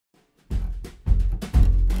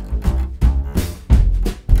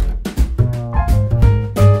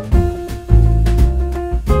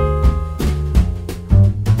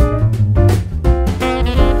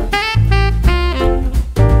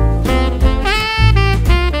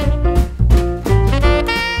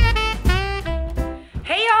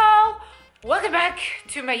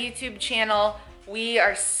YouTube channel. We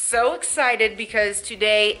are so excited because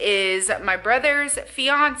today is my brother's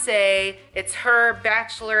fiance. It's her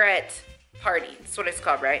bachelorette party. That's what it's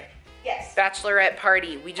called, right? Yes. Bachelorette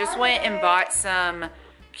party. We just went and bought some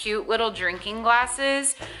cute little drinking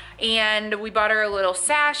glasses and we bought her a little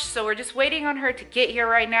sash. So we're just waiting on her to get here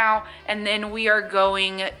right now. And then we are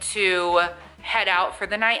going to head out for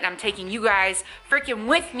the night, and I'm taking you guys freaking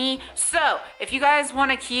with me. So if you guys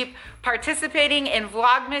want to keep participating in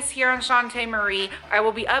Vlogmas here on SeantaMarie, I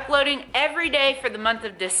will be uploading every day for the month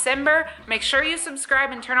of December. Make sure you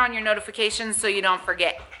subscribe and turn on your notifications so you don't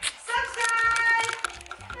forget. Subscribe!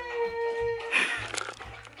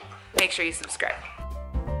 Make sure you subscribe.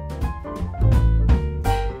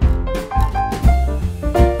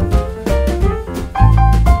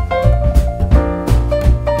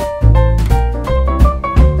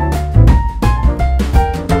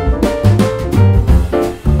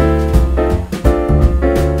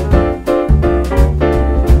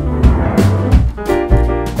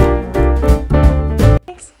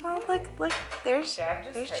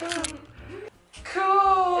 There's Jannie.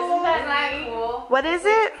 Cool. Isn't that cool? What is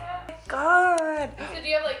it? God. So do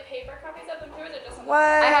you have like paper copies of them too, or is it just? What?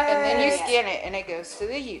 I have, and then you scan it, and it goes to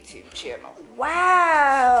the YouTube channel.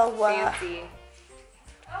 Wow. Fancy.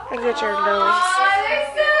 I get your nose. Oh, they're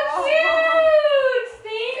so cute.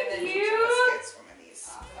 Thank And then you. each of us gets one of these.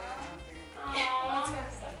 Aw,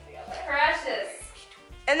 precious.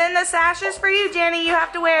 And then the sash is for you, Jannie. You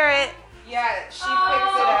have to wear it. Yeah, she picks it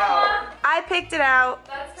out. I picked it out.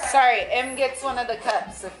 That's precious. Sorry, M gets one of the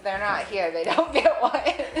cups. If they're not here, they don't get one.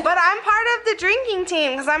 But I'm part of the drinking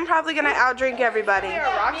team because I'm probably going to outdrink everybody. You're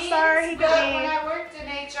a rock star. He could But when be. I worked in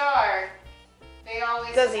HR, they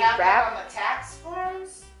always Does he have rap? it on the tax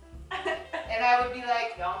forms. And I would be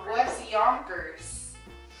like, what's Yonkers?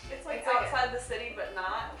 It's like outside the city, but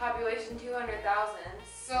not. Population 200,000.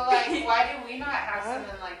 So like, why do we not have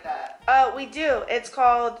something like that? We do. It's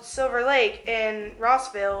called Silver Lake in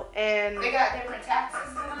Rossville. And They got different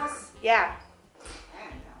taxes than us? yeah, I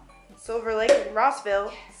don't know. Silver Lake in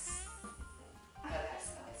Rossville. Yes. Oh,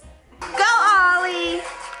 that's nice. Go, Ollie.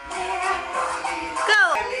 Go.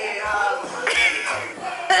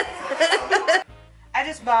 I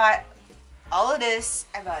just bought all of this.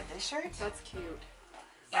 I bought this shirt That's cute.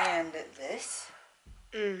 and this.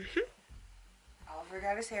 Mm-hmm. Oliver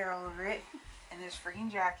got his hair all over it. And this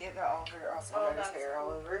freaking jacket that Oliver also got his hair all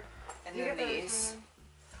over. And then these.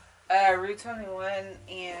 Rue 21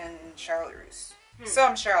 and Charlotte Russe. So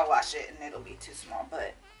I'm sure I'll wash it and it'll be too small,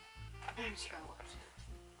 but I'm sure I'll wash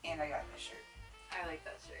it. And I got this shirt. I like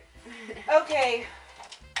that shirt. Okay.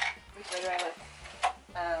 Which way do I look?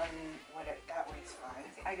 Whatever. That way's fine.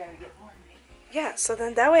 I gotta get more maybe. Yeah, so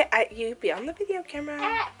then that way you be on the video camera. Okay.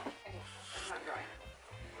 I'm not drawing.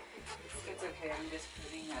 It's okay. I'm just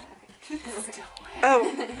putting that.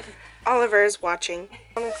 Oh, Oliver is watching.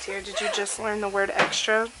 Here, did you just learn the word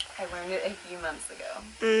extra? I learned it a few months ago.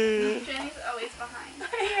 Jannie's always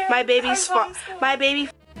behind. My baby's my baby.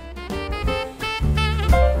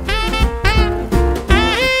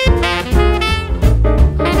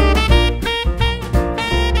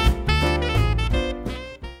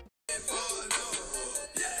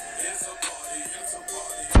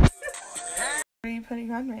 What are you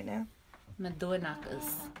putting on right now? My door knockers.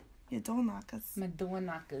 Your door knockers. My door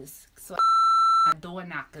knockers. So my door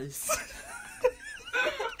knockers.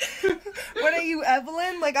 What are you,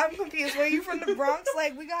 Evelyn? Like, I'm confused. Were you from the Bronx?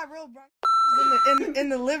 Like, we got real Bronx in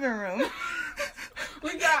the living room.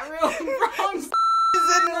 We got real Bronx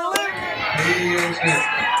in the living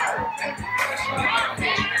room.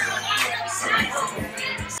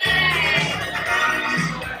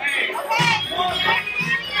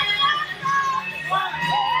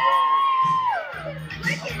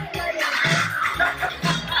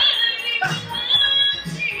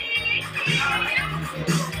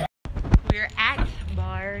 We're at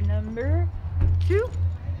bar number 2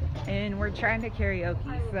 and we're trying to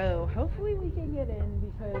karaoke, so hopefully we can get in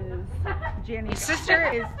because Jannie's sister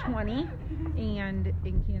is 20 and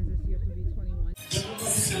in Kansas you have to be 21.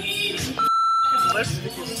 Listen,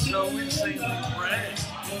 it's so insanely red.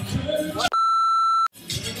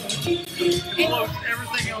 It blows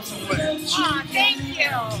everything else away. Aw, thank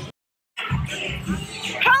you!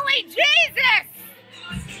 Holy Jesus!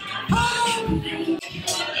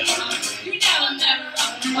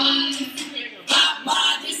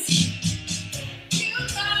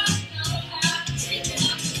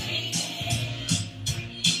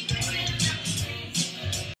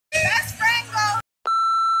 Best friend goes.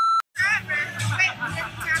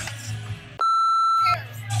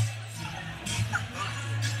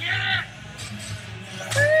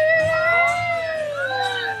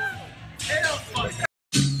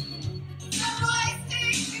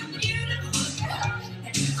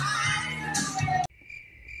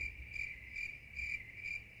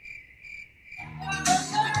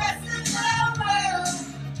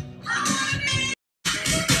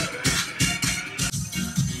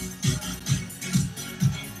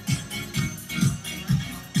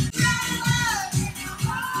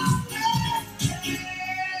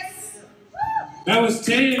 That was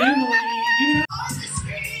Tay and Emily. On the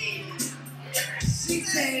screen, she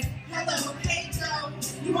said, hello, hey Joe,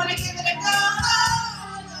 you wanna give it a go?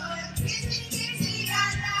 Kissy, kissy, da,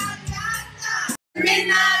 da, da, da.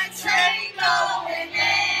 Midnight train going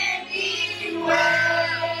anywhere.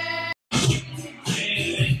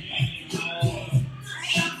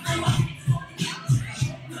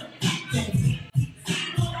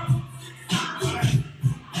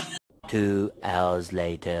 Two hours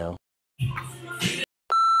later.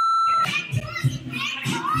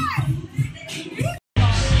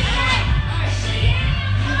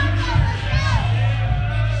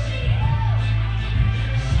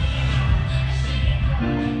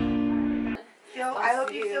 I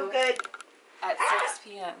hope you feel good. At 6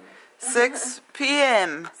 p.m. 6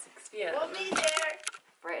 p.m. 6 p.m. We'll be there.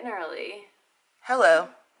 Bright and early. Hello.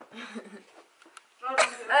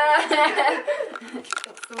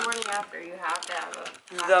 It's the morning after. You have to have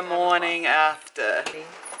a. The morning after. See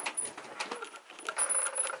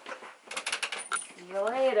you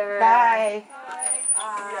later. Bye.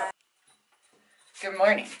 Good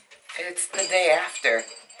morning. It's the day after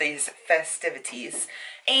these festivities.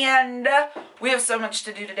 And we have so much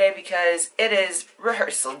to do today because it is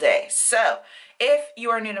rehearsal day. So if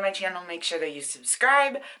you are new to my channel, make sure that you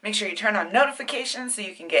subscribe. Make sure you turn on notifications so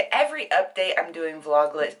you can get every update. I'm doing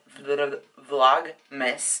Vlogmas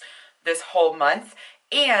this whole month.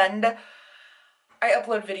 And I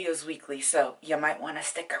upload videos weekly, so you might want to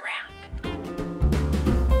stick around.